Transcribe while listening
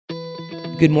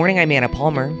Good morning, I'm Anna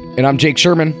Palmer. And I'm Jake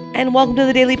Sherman. And welcome to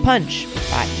the Daily Punch,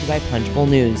 brought to you by Punchbowl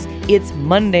News. It's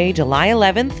Monday, July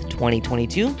 11th,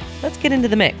 2022. Let's get into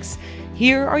the mix.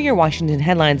 Here are your Washington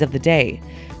headlines of the day.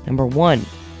 Number 1,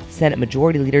 Senate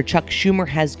Majority Leader Chuck Schumer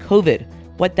has COVID.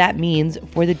 What that means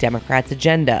for the Democrats'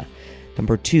 agenda.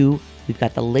 Number 2, we've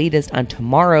got the latest on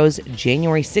tomorrow's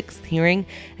January 6th hearing.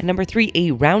 And number 3,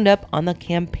 a roundup on the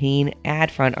campaign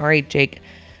ad front. All right, Jake,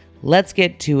 let's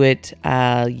get to it.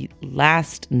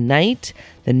 Last night,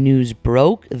 the news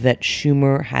broke that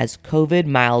Schumer has COVID,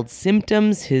 mild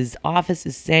symptoms, his office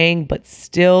is saying, but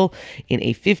still in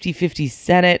a 50-50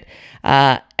 Senate.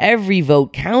 Every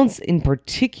vote counts, in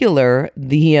particular,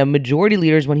 the majority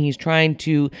leaders when he's trying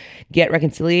to get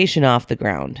reconciliation off the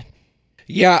ground.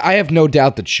 Yeah, I have no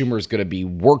doubt that Schumer is going to be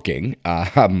working.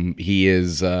 He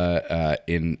is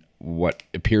in what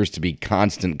appears to be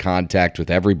constant contact with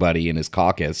everybody in his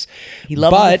caucus. He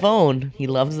loves the phone. He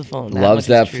loves the phone. Loves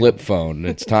that flip phone.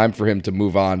 It's time for him to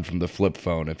move on from the flip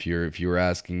phone, if you were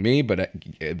asking me. But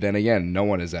then again, no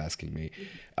one is asking me.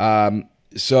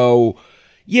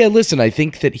 Yeah, listen, I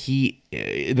think that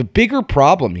the bigger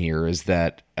problem here is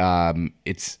that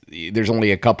there's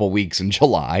only a couple weeks in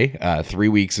July, 3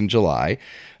 weeks in July,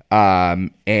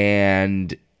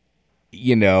 and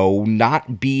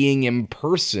not being in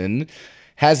person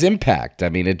has impact. I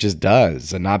mean, it just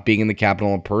does, and not being in the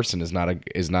Capitol in person is not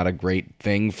a great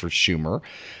thing for Schumer.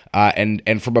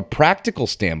 And from a practical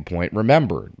standpoint,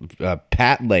 remember,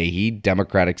 Pat Leahy,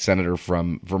 Democratic senator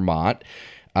from Vermont,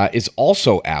 is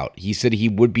also out. He said he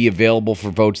would be available for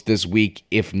votes this week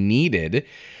if needed,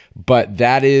 but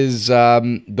that is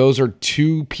those are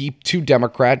two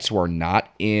Democrats who are not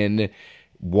in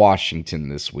Washington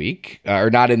this week,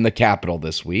 or not in the Capitol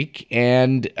this week,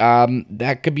 and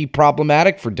that could be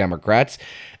problematic for Democrats,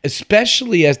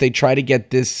 especially as they try to get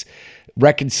this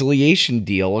reconciliation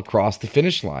deal across the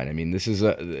finish line. I mean,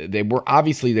 they weren't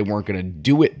going to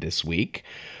do it this week.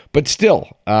 But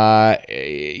still, not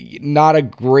a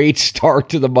great start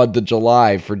to the month of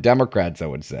July for Democrats, I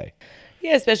would say.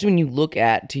 Yeah, especially when you look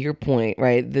at, to your point,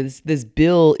 right, this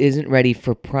bill isn't ready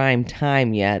for prime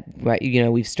time yet, right?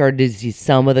 We've started to see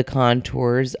some of the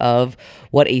contours of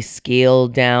what a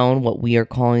scaled down, what we are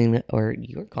calling, or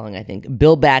you're calling, I think,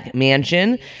 Build Back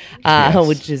Mansion, yes,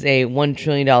 which is a $1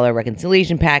 trillion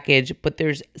reconciliation package. But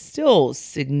there's still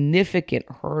significant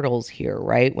hurdles here,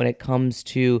 right, when it comes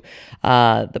to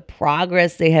the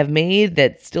progress they have made.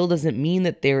 That still doesn't mean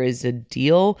that there is a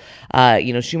deal.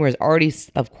 Schumer has already,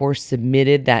 of course, submitted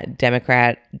that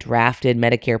Democrat drafted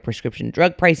Medicare prescription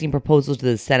drug pricing proposals to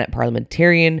the Senate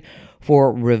parliamentarian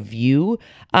for review.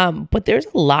 But there's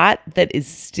a lot that is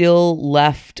still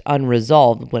left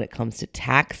unresolved when it comes to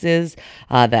taxes,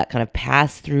 that kind of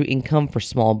pass-through income for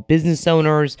small business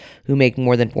owners who make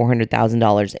more than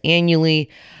 $400,000 annually.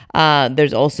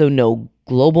 There's also no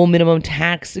global minimum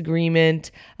tax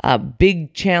agreement,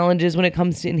 big challenges when it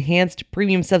comes to enhanced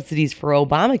premium subsidies for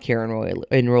Obamacare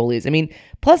enrollees. I mean,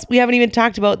 plus we haven't even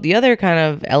talked about the other kind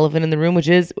of elephant in the room, which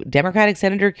is Democratic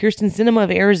Senator Kyrsten Sinema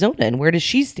of Arizona. And where does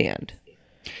she stand?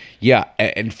 Yeah,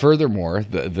 and furthermore,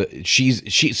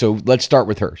 so let's start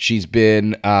with her. She's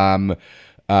been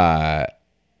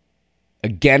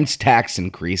against tax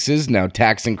increases. Now,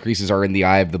 tax increases are in the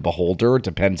eye of the beholder. It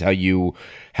depends how you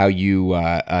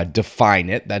define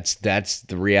it. That's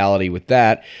the reality with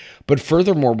that. But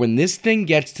furthermore, when this thing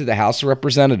gets to the House of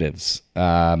Representatives,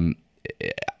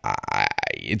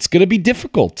 it's going to be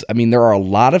difficult. I mean, there are a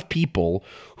lot of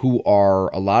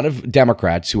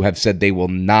Democrats who have said they will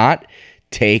not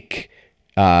take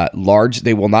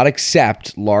they will not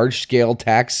accept large-scale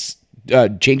tax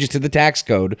changes to the tax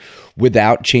code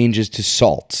without changes to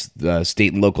SALT, the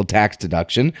state and local tax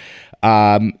deduction.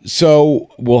 So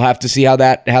we'll have to see how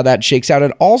that shakes out.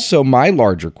 And also, my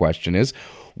larger question is,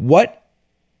 what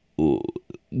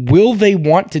will they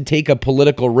want to take a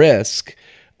political risk?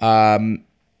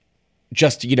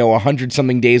 Just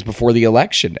 100-something days before the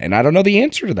election, and I don't know the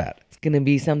answer to that. Going to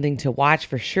be something to watch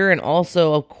for sure. And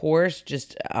also, of course,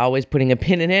 just always putting a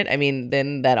pin in it. I mean,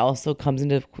 then that also comes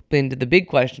into the big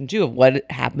question, too, of what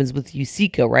happens with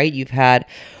USICA, right? You've had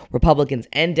Republicans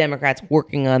and Democrats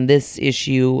working on this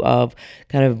issue of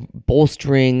kind of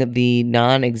bolstering the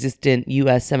non-existent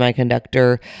U.S.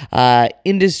 semiconductor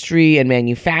industry and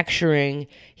manufacturing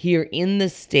here in the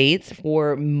States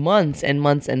for months and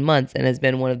months and months, and has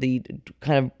been one of the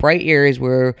kind of bright areas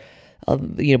where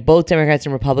both Democrats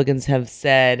and Republicans have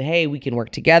said, hey, we can work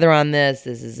together on this.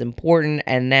 This is important.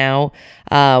 And now,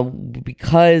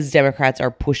 because Democrats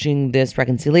are pushing this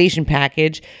reconciliation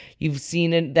package, you've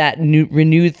seen that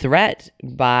renewed threat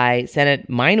by Senate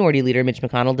Minority Leader Mitch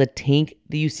McConnell to tank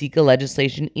the USICA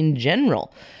legislation in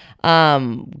general.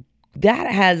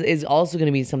 That is also going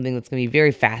to be something that's going to be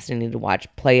very fascinating to watch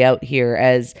play out here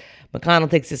as McConnell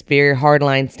takes this very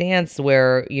hardline stance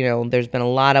where, there's been a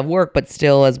lot of work, but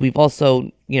still, as we've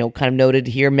also, kind of noted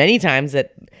here many times,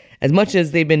 that as much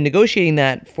as they've been negotiating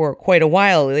that for quite a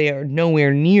while, they are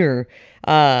nowhere near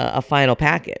a final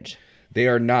package. They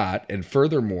are not. And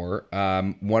furthermore,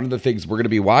 one of the things we're going to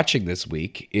be watching this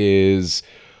week is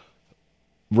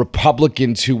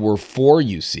Republicans who were for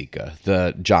USICA,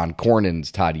 the John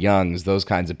Cornyn's, Todd Young's, those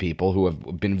kinds of people who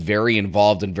have been very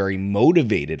involved and very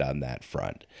motivated on that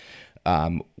front.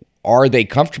 Are they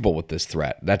comfortable with this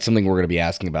threat? That's something we're going to be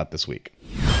asking about this week.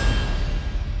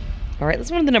 All right,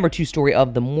 let's move to the number 2 story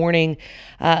of the morning.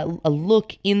 A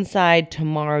look inside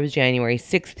tomorrow's January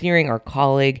 6th hearing. Our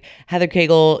colleague Heather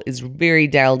Cagle is very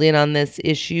dialed in on this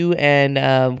issue and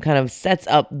kind of sets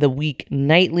up the week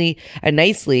nicely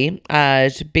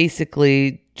to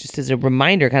basically, just as a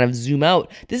reminder, kind of zoom out.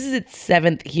 This is its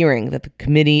 7th hearing that the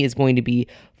committee is going to be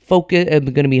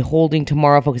going to be holding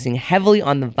tomorrow, focusing heavily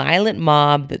on the violent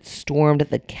mob that stormed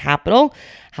the Capitol,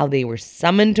 how they were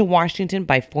summoned to Washington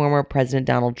by former President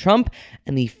Donald Trump,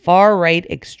 and the far-right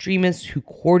extremists who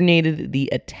coordinated the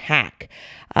attack.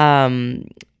 The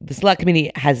Select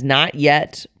Committee has not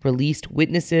yet released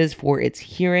witnesses for its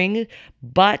hearing,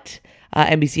 but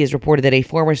NBC has reported that a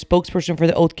former spokesperson for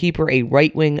the Oath Keeper, a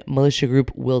right-wing militia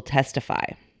group, will testify.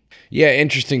 Yeah,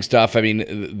 interesting stuff. I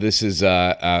mean, this is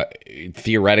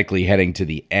theoretically heading to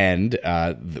the end.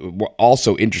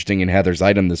 Also interesting in Heather's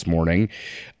item this morning,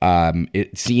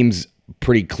 it seems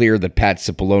pretty clear that Pat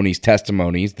Cipollone's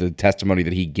testimonies, the testimony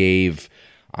that he gave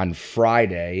on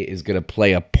Friday, is going to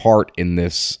play a part in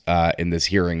this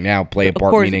hearing. Now, play a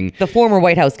part, meaning the former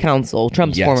White House counsel,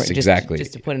 Trump's former. Exactly.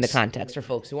 Just to put into context for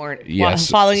folks who aren't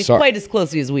following it quite as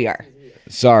closely as we are.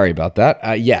 Sorry about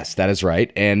that. Yes, that is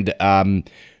right, and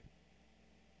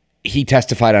he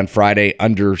testified on Friday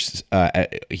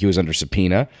he was under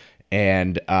subpoena,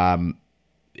 and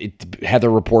Heather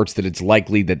reports that it's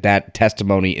likely that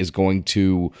testimony is going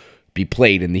to be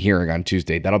played in the hearing on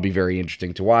Tuesday. That'll be very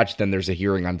interesting to watch. Then there's a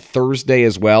hearing on Thursday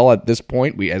as well at this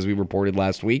point, as we reported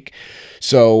last week.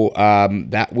 So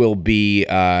that will be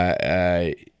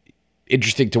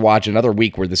interesting to watch, another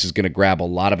week where this is going to grab a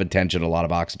lot of attention, a lot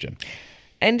of oxygen.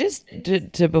 And just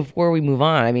to before we move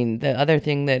on, I mean, the other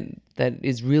thing that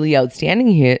is really outstanding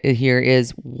here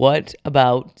is, what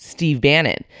about Steve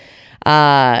Bannon?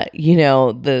 The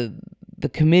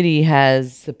committee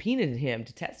has subpoenaed him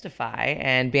to testify,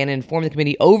 and Bannon informed the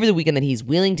committee over the weekend that he's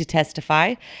willing to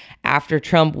testify after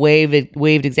Trump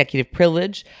waived executive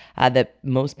privilege that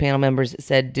most panel members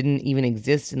said didn't even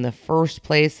exist in the first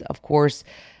place. Of course,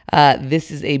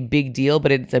 this is a big deal,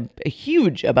 but it's a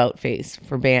huge about face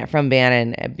from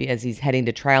Bannon as he's heading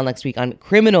to trial next week on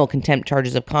criminal contempt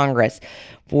charges of Congress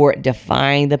for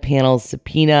defying the panel's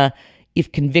subpoena.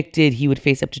 If convicted, he would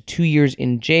face up to 2 years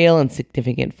in jail and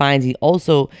significant fines. He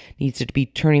also needs to be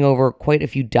turning over quite a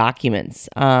few documents.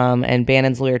 And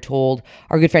Bannon's lawyer told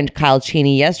our good friend Kyle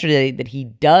Cheney yesterday that he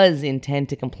does intend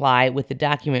to comply with the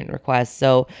document request.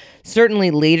 So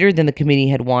certainly later than the committee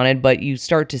had wanted, but you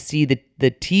start to see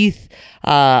the teeth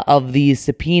of these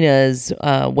subpoenas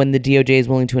when the DOJ is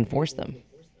willing to enforce them.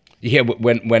 Yeah,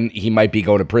 when he might be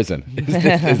going to prison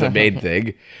is the main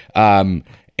thing.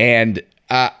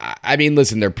 I mean,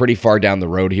 listen, they're pretty far down the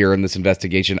road here in this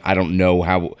investigation. I don't know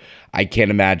how. I can't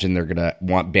imagine they're going to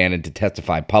want Bannon to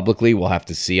testify publicly. We'll have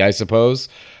to see, I suppose.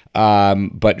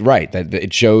 But right, that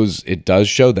it does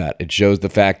show that. It shows the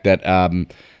fact that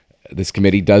this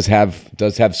committee does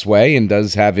have sway and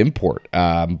does have import.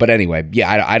 But anyway,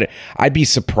 yeah, I'd be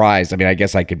surprised. I mean, I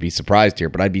guess I could be surprised here,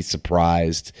 but I'd be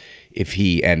surprised if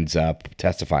he ends up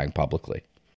testifying publicly.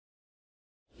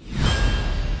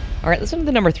 All right, let's move to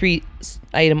the number 3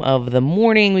 item of the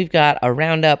morning. We've got a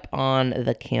roundup on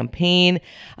the campaign.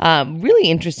 Really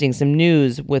interesting, some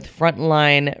news with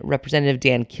Frontline Representative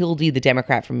Dan Kildee, the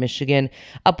Democrat from Michigan,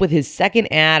 up with his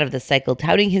second ad of the cycle,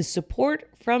 touting his support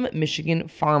from Michigan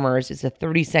farmers. It's a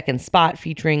 30-second spot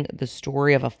featuring the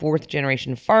story of a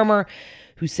fourth-generation farmer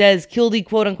who says Kildee,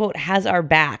 quote unquote, has our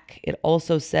back. It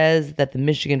also says that the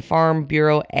Michigan Farm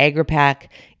Bureau, AgriPAC,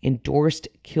 endorsed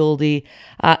Kildee.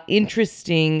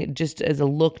 Interesting, just as a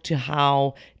look to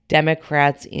how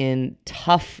Democrats in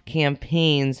tough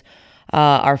campaigns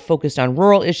are focused on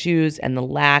rural issues, and the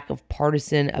lack of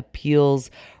partisan appeals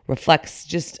reflects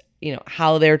just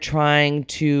how they're trying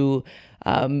to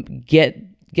get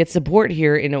support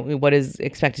here in what is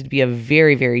expected to be a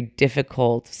very, very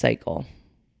difficult cycle.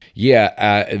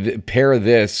 Yeah, pair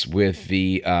this with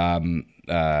the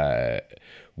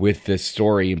with this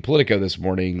story in Politico this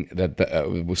morning that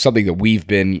was something that we've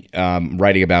been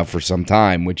writing about for some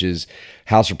time, which is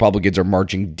House Republicans are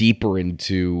marching deeper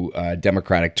into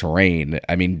Democratic terrain.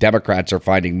 I mean, Democrats are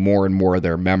finding more and more of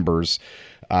their members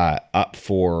up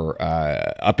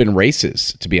in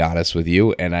races, to be honest with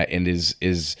you, this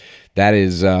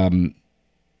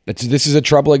is a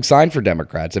troubling sign for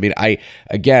Democrats. I mean,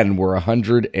 we're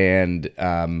 100 and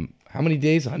how many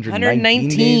days?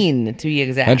 119 days? To be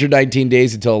exact. 119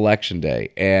 days until Election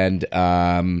Day. And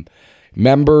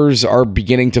members are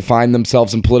beginning to find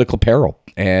themselves in political peril.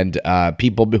 And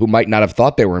people who might not have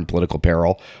thought they were in political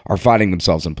peril are finding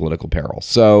themselves in political peril.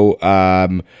 So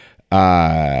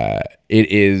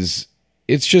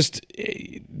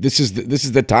this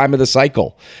is the time of the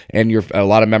cycle, and a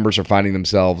lot of members are finding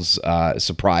themselves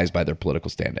surprised by their political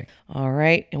standing. All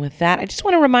right. And with that, I just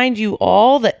want to remind you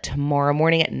all that tomorrow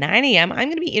morning at 9 a.m., I'm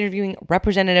going to be interviewing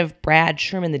Representative Brad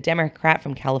Sherman, the Democrat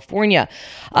from California,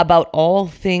 about all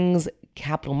things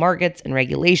capital markets and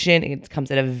regulation. It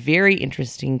comes at a very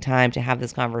interesting time to have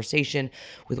this conversation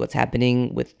with what's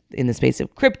happening in the space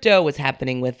of crypto, what's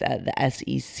happening with the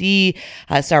SEC,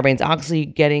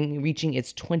 Sarbanes-Oxley reaching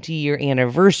its 20-year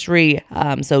anniversary.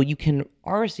 So you can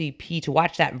RSVP to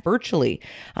watch that virtually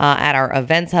at our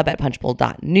events hub at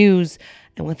punchbowl.news.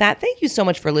 And with that, thank you so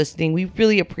much for listening. We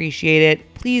really appreciate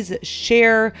it. Please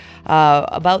share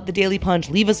about the Daily Punch.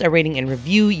 Leave us a rating and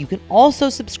review. You can also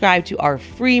subscribe to our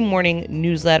free morning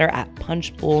newsletter at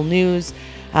Punchbowl News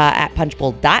at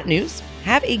punchbowl.news.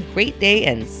 Have a great day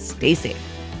and stay safe.